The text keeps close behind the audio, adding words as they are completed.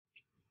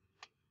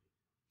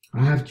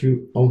I have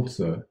to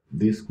answer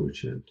these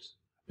questions.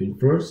 And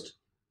first,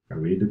 I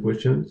read the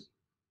questions,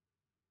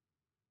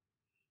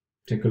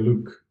 take a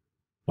look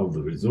of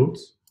the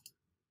results,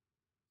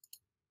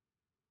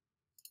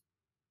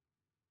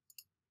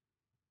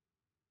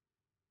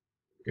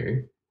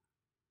 okay,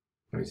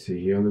 I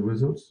see here the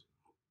results,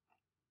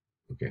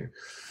 okay,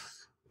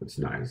 that's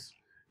nice.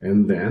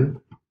 And then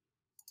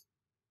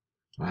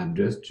I have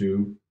just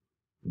to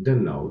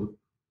download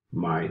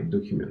my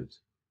document.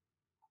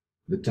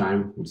 The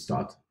time will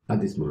start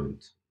at this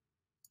moment.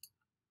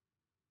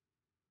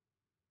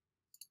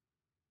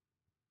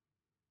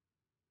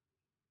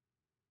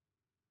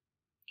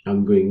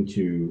 I'm going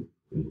to,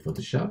 in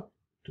Photoshop,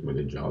 to make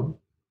the job,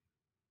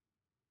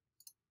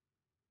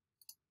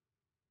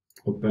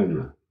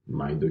 open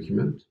my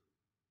document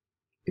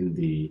in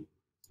the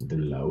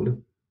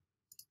download,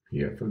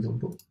 here for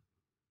example,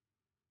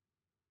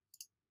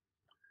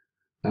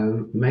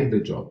 and make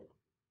the job.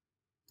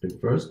 And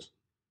first,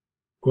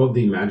 crop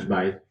the image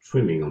by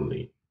trimming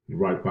only the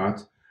right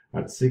part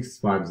at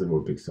 650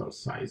 pixel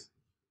size.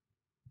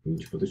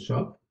 Into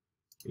Photoshop,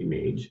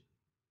 image.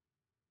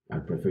 I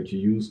prefer to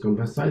use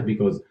compass size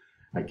because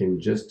I can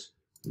just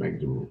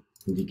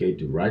indicate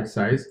the right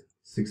size,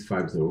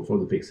 650 for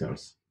the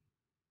pixels.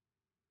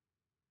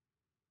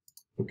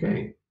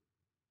 Okay,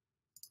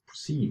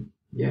 proceed,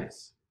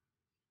 yes.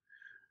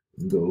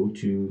 Go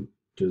to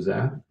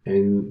TOSA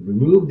and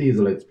remove the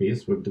isolate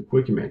piece with the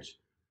quick image.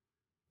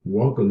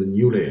 Work on the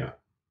new layer.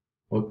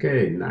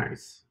 Okay,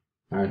 nice.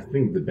 I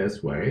think the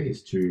best way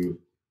is to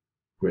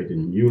create a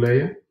new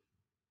layer,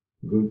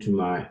 go to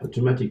my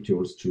automatic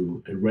tools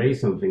to erase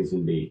some things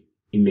in the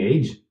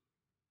image,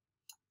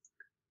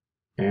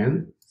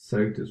 and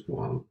select this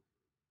one.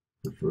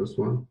 The first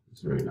one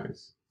is very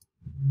nice.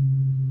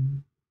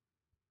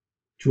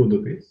 Two other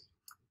piece.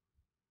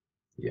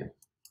 Yeah.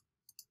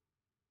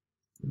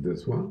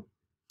 This one.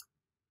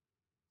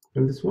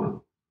 And this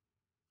one.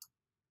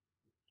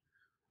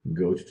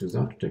 Go to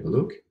TOSA to take a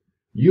look.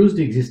 Use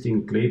the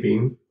existing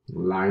clipping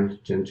line to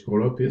change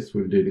color piece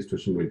with the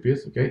illustration grid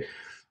piece, okay?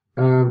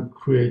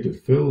 Create a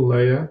fill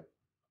layer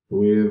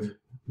with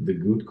the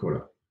good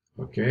color,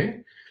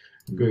 okay?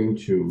 Going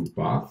to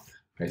path,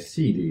 I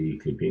see the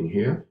clipping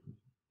here,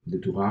 the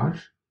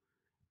tourage,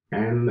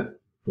 and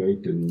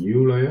create a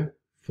new layer,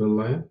 fill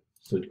layer,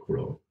 search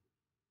color,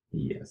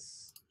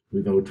 yes,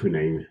 without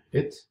rename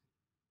it,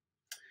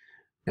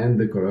 and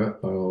the color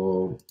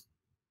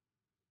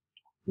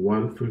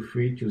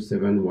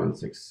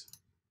 1332716.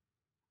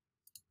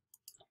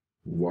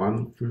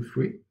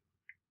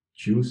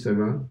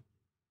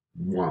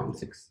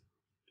 1332716.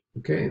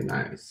 Okay,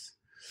 nice.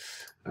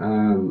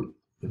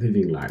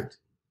 Living light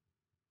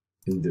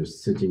in the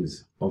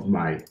settings of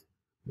my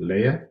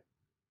layer,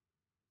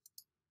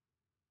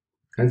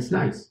 and it's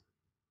nice.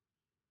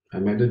 I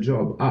made a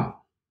job.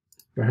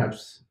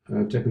 Perhaps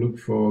take a look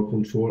for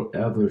control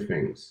other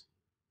things.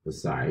 The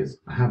size,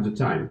 I have the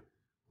time.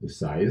 The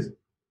size,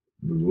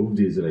 remove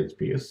the isolate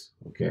piece,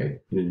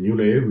 okay? In a new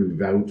layer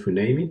without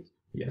rename it,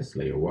 yes,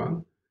 layer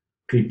 1.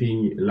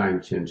 Clipping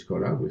line change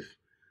color with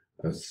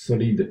a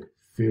solid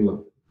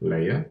fill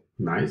layer,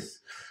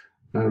 nice.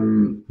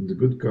 The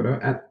good color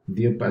at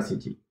the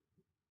opacity,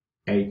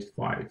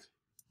 8.5.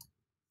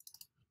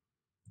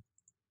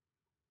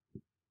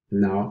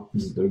 Now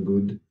this is the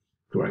good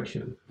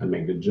correction. I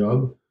make the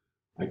job.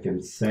 I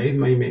can save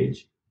my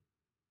image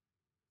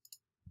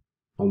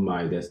on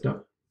my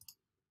desktop.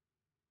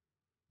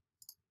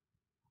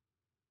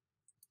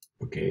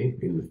 Okay,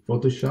 in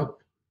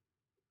Photoshop,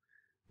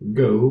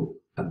 go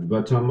at the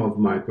bottom of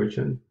my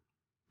question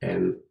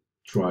and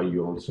try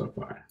your answer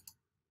file.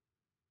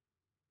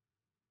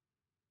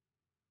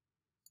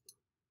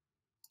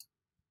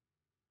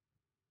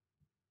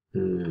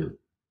 And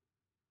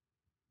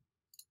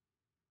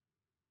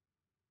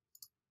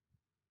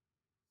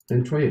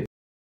try it.